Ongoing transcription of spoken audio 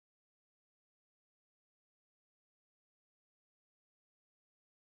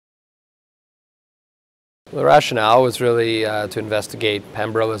The rationale was really to investigate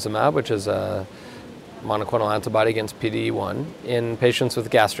Pembrolizumab, which is a monoclonal antibody against PD-1 in patients with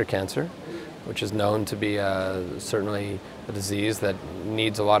gastric cancer, which is known to be certainly a disease that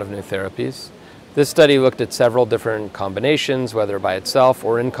needs a lot of new therapies. This study looked at several different combinations, whether by itself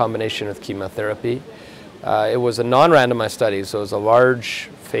or in combination with chemotherapy. It was a non-randomized study, so it was a large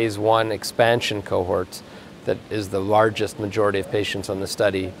phase 1 expansion cohort that is the largest majority of patients on the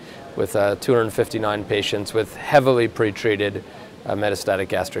study, with 259 patients with heavily pretreated metastatic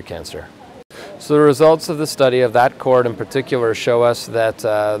gastric cancer. So the results of the study of that cohort in particular show us that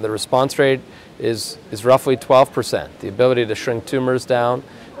the response rate is roughly 12%. The ability to shrink tumors down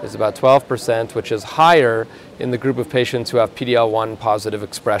is about 12%, which is higher in the group of patients who have PD-L1 positive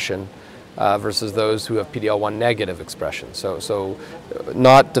expression versus those who have PD-L1 negative expression. So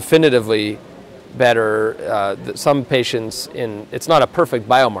not definitively better. Some patients it's not a perfect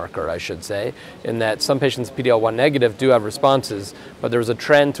biomarker, I should say, in that some patients with PD-L1 negative do have responses, but there's a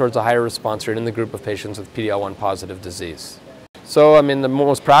trend towards a higher response rate in the group of patients with PD-L1 positive disease. So, I mean, the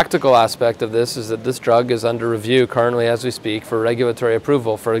most practical aspect of this is that this drug is under review currently as we speak for regulatory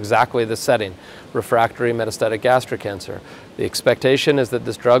approval for exactly this setting, refractory metastatic gastric cancer. The expectation is that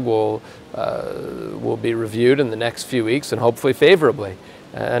this drug will be reviewed in the next few weeks and hopefully favorably,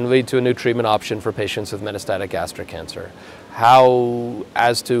 and lead to a new treatment option for patients with metastatic gastric cancer.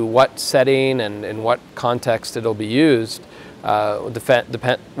 As to what setting and in what context it'll be used will depend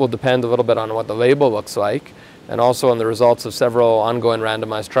a little bit on what the label looks like, and also on the results of several ongoing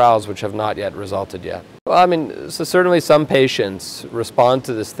randomized trials which have not yet resulted yet. Well, I mean, so certainly some patients respond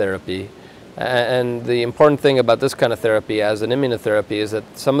to this therapy, and the important thing about this kind of therapy as an immunotherapy is that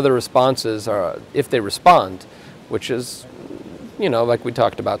some of the responses are, if they respond, which is, you know, like we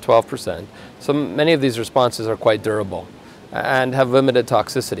talked about, 12%. So many of these responses are quite durable and have limited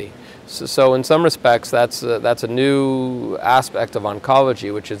toxicity. So in some respects, that's a new aspect of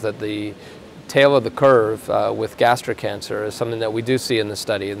oncology, which is that the tail of the curve with gastric cancer is something that we do see in the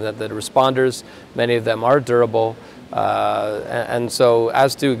study, and that the responders, many of them are durable. And so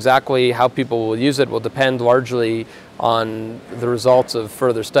as to exactly how people will use it will depend largely on the results of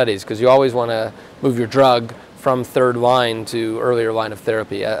further studies, because you always want to move your drug from third line to earlier line of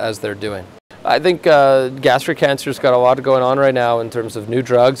therapy as they're doing. I think gastric cancer's got a lot going on right now in terms of new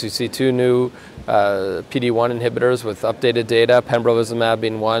drugs. You see two new PD-1 inhibitors with updated data, Pembrolizumab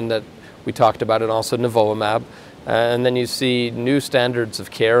being one that we talked about, and also nivolumab. And then you see new standards of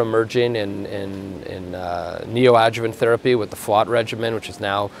care emerging in neoadjuvant therapy with the FLOT regimen, which is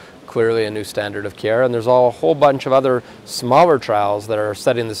now clearly a new standard of care. And there's a whole bunch of other smaller trials that are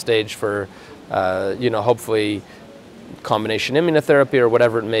setting the stage for you know, hopefully combination immunotherapy or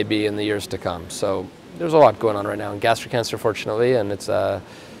whatever it may be in the years to come. So there's a lot going on right now in gastric cancer, fortunately, and it's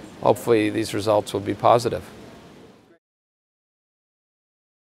hopefully these results will be positive.